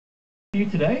You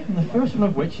today, and the first one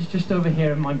of which is just over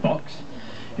here in my box.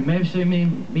 You may have seen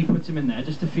me put him in there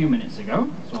just a few minutes ago,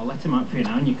 so I'll let him out for you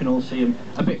now and you can all see him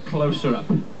a bit closer up.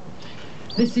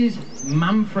 This is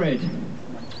Manfred.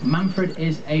 Manfred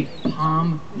is a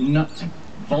palm nut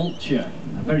vulture,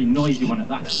 a very noisy one at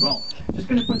that as well. Just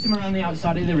going to put him around the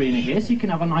outside of the arena here so you can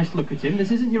have a nice look at him.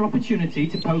 This isn't your opportunity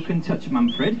to poke and touch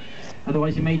Manfred,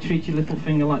 otherwise he may treat your little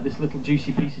finger like this little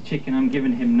juicy piece of chicken I'm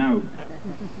giving him now.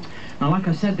 Now, like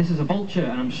I said, this is a vulture,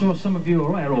 and I'm sure some of you are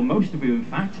aware, or most of you in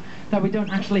fact, that we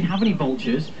don't actually have any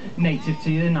vultures native to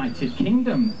the United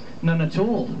Kingdom. None at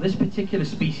all. This particular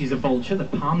species of vulture, the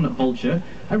palm nut vulture,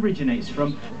 originates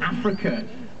from Africa.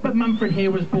 But Manfred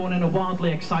here was born in a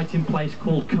wildly exciting place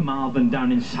called Carmarthen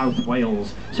down in South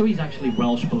Wales, so he's actually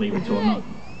Welsh, believe it or not.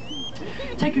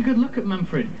 Take a good look at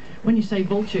Manfred. When you say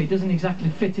vulture, he doesn't exactly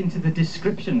fit into the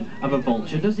description of a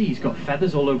vulture, does he? He's got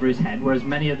feathers all over his head, whereas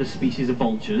many other species of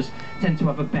vultures tend to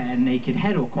have a bare, naked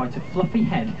head, or quite a fluffy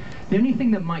head. The only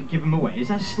thing that might give him away is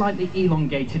that slightly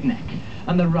elongated neck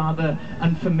and the rather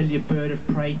unfamiliar bird of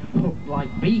prey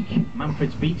hook-like beak.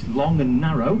 Manfred's beak's long and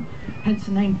narrow, hence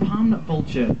the name palm nut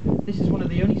vulture. This is one of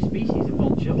the only species of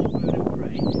vulture or bird of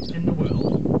prey in the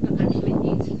world that actually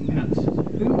eats nuts as a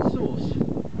food source.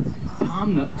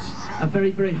 Palm nuts are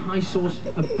very, very high source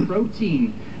of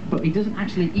protein, but he doesn't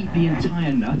actually eat the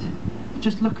entire nut.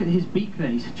 Just look at his beak there.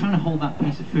 He's trying to hold that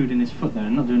piece of food in his foot there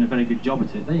and not doing a very good job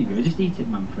at it. There you go. Just eat it,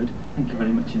 Manfred. Thank you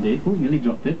very much indeed. Oh, nearly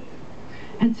dropped it.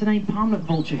 Hence the name palm nut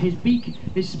vulture. His beak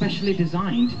is specially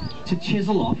designed to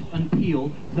chisel off and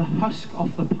peel the husk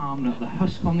off the palm nut. The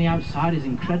husk on the outside is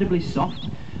incredibly soft,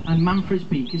 and Manfred's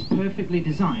beak is perfectly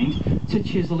designed to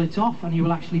chisel it off, and he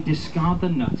will actually discard the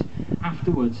nut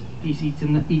afterwards. He's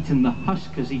eaten the husk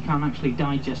because he can't actually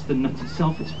digest the nut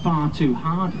itself. It's far too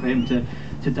hard for him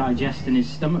to digest in his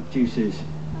stomach juices.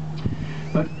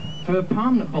 But for a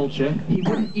palm nut vulture, he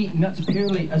wouldn't eat nuts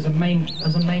purely as a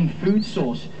main food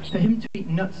source. For him to eat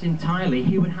nuts entirely,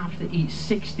 he would have to eat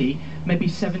 60, maybe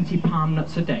 70 palm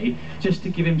nuts a day just to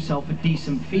give himself a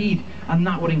decent feed, and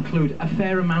that would include a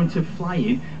fair amount of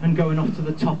flying and going off to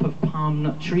the top of palm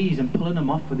nut trees and pulling them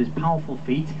off with his powerful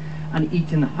feet and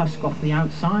eating the husk off the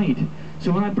outside.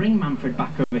 So when I bring Manfred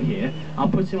back over here, I'll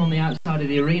put him on the outside of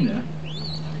the arena.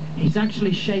 He's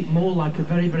actually shaped more like a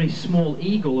very, very small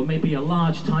eagle, or maybe a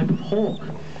large type of hawk.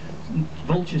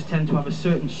 Vultures tend to have a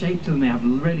certain shape to them. They have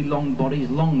really long bodies,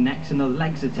 long necks, and their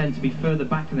legs tend to be further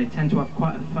back, and they tend to have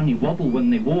quite a funny wobble when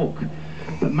they walk.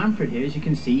 But Manfred here, as you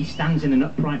can see, he stands in an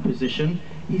upright position.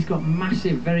 He's got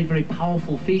massive, very, very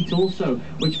powerful feet also,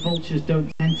 which vultures don't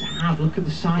tend to have. Look at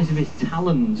the size of his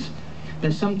talons.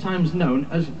 They're sometimes known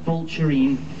as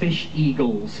vulturine fish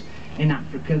eagles. In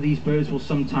Africa, these birds will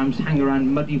sometimes hang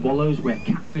around muddy wallows where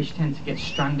catfish tend to get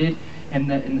stranded in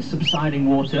the subsiding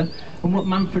water. And what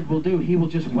Manfred will do, he will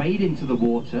just wade into the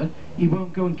water. He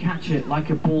won't go and catch it like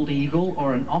a bald eagle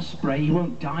or an osprey. He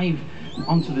won't dive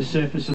onto the surface of